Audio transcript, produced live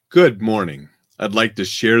Good morning. I'd like to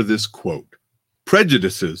share this quote.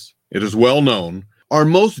 Prejudices, it is well known, are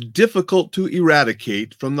most difficult to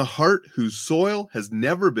eradicate from the heart whose soil has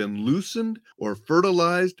never been loosened or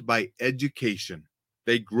fertilized by education.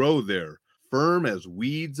 They grow there, firm as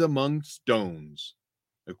weeds among stones.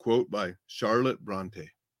 A quote by Charlotte Bronte.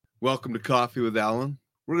 Welcome to Coffee with Alain.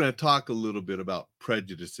 We're going to talk a little bit about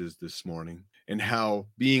prejudices this morning and how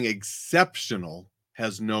being exceptional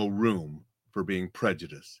has no room for being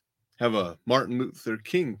prejudiced. Have a Martin Luther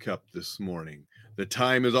King cup this morning. The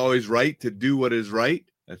time is always right to do what is right.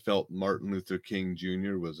 I felt Martin Luther King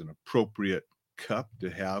Jr. was an appropriate cup to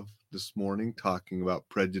have this morning talking about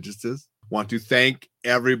prejudices. Want to thank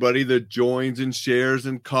everybody that joins and shares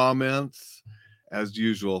and comments. As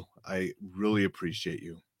usual, I really appreciate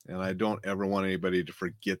you. And I don't ever want anybody to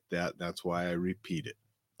forget that. That's why I repeat it.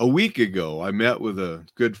 A week ago, I met with a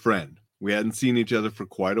good friend. We hadn't seen each other for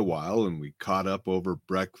quite a while, and we caught up over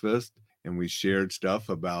breakfast, and we shared stuff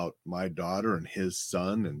about my daughter and his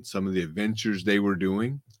son and some of the adventures they were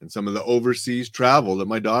doing and some of the overseas travel that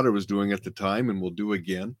my daughter was doing at the time and will do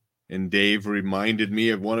again. And Dave reminded me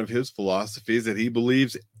of one of his philosophies that he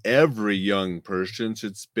believes every young person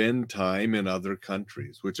should spend time in other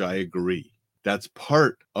countries, which I agree. That's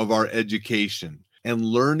part of our education and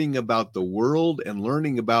learning about the world and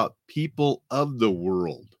learning about people of the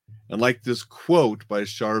world. And like this quote by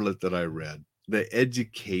Charlotte that I read, the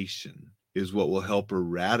education is what will help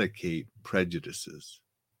eradicate prejudices.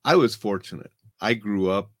 I was fortunate. I grew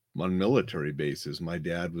up on military bases. My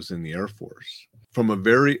dad was in the Air Force. From a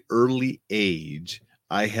very early age,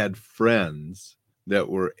 I had friends that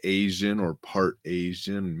were Asian or part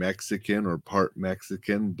Asian, Mexican or part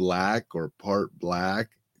Mexican, black or part black.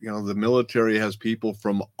 You know, the military has people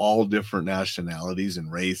from all different nationalities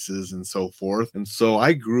and races and so forth. And so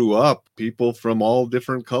I grew up people from all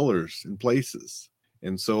different colors and places.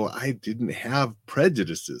 And so I didn't have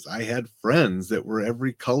prejudices. I had friends that were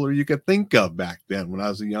every color you could think of back then when I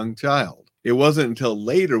was a young child. It wasn't until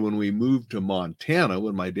later when we moved to Montana,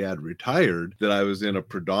 when my dad retired, that I was in a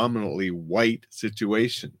predominantly white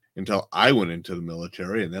situation until I went into the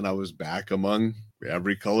military. And then I was back among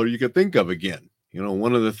every color you could think of again. You know,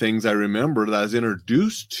 one of the things I remember that I was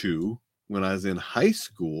introduced to when I was in high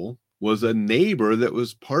school was a neighbor that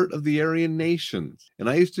was part of the Aryan nations. And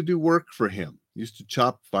I used to do work for him, used to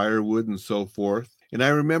chop firewood and so forth. And I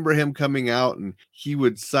remember him coming out and he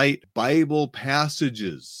would cite Bible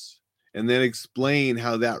passages and then explain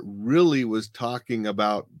how that really was talking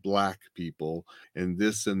about black people and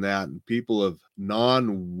this and that and people of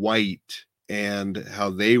non-white, and how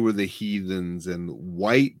they were the heathens and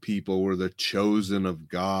white people were the chosen of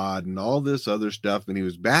God and all this other stuff. And he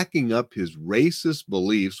was backing up his racist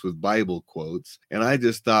beliefs with Bible quotes. And I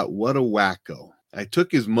just thought, what a wacko. I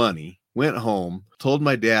took his money, went home, told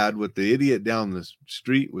my dad what the idiot down the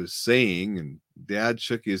street was saying. And Dad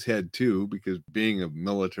shook his head too, because being a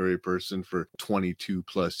military person for 22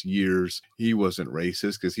 plus years, he wasn't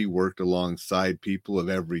racist because he worked alongside people of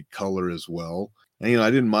every color as well. And, you know,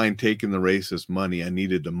 I didn't mind taking the racist money. I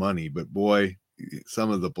needed the money. But boy,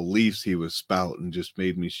 some of the beliefs he was spouting just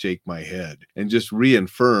made me shake my head and just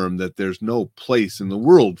reaffirm that there's no place in the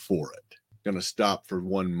world for it. Going to stop for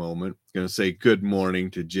one moment. Going to say good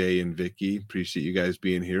morning to Jay and Vicky. Appreciate you guys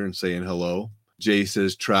being here and saying hello. Jay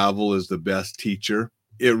says travel is the best teacher.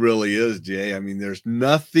 It really is, Jay. I mean, there's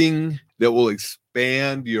nothing that will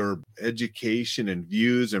expand your education and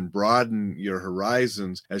views and broaden your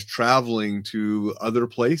horizons as traveling to other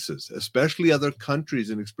places, especially other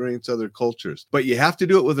countries, and experience other cultures. But you have to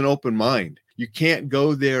do it with an open mind. You can't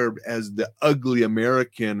go there as the ugly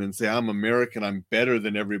American and say, I'm American, I'm better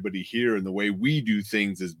than everybody here, and the way we do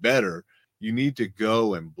things is better. You need to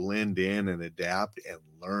go and blend in and adapt and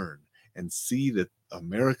learn and see that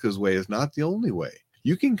America's way is not the only way.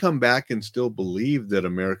 You can come back and still believe that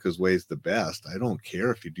America's way is the best. I don't care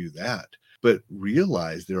if you do that. But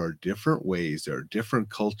realize there are different ways, there are different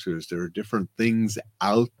cultures, there are different things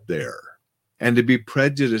out there. And to be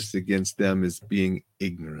prejudiced against them is being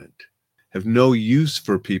ignorant. Have no use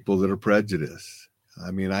for people that are prejudiced. I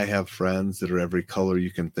mean, I have friends that are every color you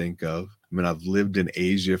can think of. I mean, I've lived in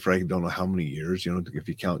Asia for I don't know how many years, you know, if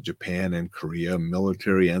you count Japan and Korea,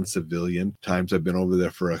 military and civilian. Times I've been over there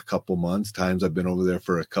for a couple months, times I've been over there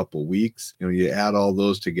for a couple weeks. You know, you add all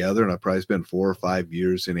those together, and I probably spent 4 or 5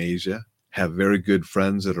 years in Asia. Have very good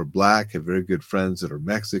friends that are black, have very good friends that are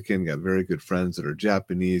Mexican, got very good friends that are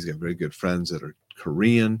Japanese, got very good friends that are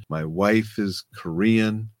Korean. My wife is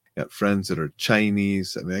Korean, got friends that are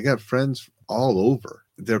Chinese. I mean, I got friends all over.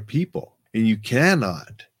 They're people, and you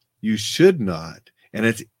should not, and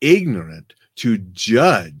it's ignorant to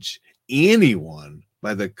judge anyone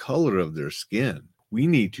by the color of their skin. We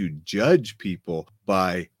need to judge people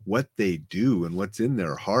by what they do and what's in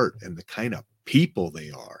their heart and the kind of people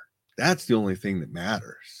they are. That's the only thing that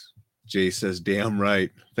matters. Jay says, damn right.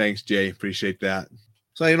 Thanks, Jay. Appreciate that.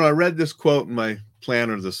 So, I read this quote in my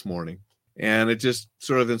planner this morning, and it just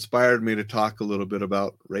sort of inspired me to talk a little bit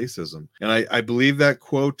about racism. And I believe that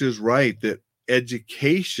quote is right, that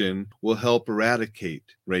education will help eradicate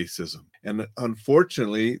racism. And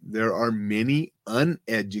unfortunately, there are many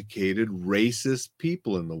uneducated, racist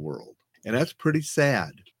people in the world. And that's pretty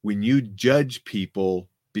sad. When you judge people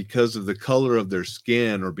because of the color of their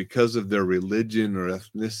skin or because of their religion or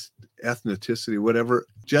ethnicity, whatever,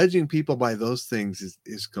 judging people by those things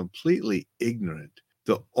is completely ignorant.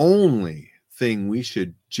 The only thing we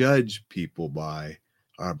should judge people by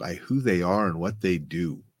are by who they are and what they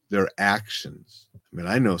do, their actions.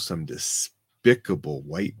 I know some despicable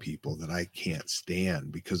white people that I can't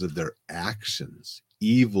stand because of their actions.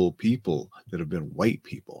 Evil people that have been white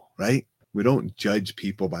people, right? We don't judge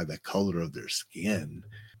people by the color of their skin.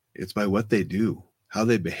 It's by what they do, how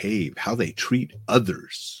they behave, how they treat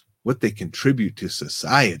others, what they contribute to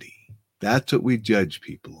society. That's what we judge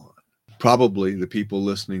people on. Probably the people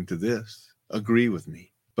listening to this agree with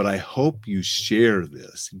me, but I hope you share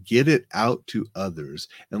this, get it out to others,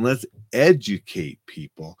 and let's educate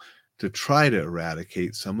people to try to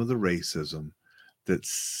eradicate some of the racism that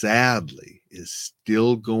sadly is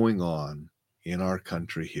still going on in our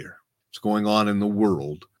country here. It's going on in the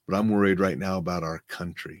world, but I'm worried right now about our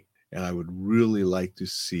country, and I would really like to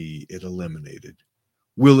see it eliminated.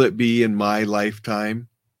 Will it be in my lifetime?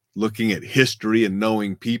 Looking at history and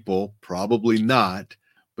knowing people, probably not,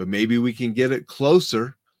 but maybe we can get it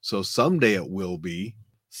closer, so someday it will be.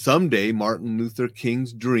 Someday Martin Luther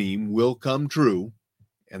King's dream will come true,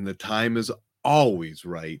 and the time is always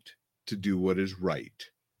right to do what is right.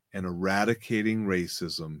 And eradicating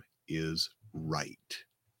racism is right.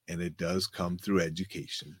 And it does come through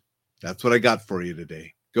education. That's what I got for you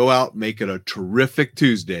today. Go out, make it a terrific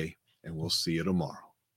Tuesday, and we'll see you tomorrow.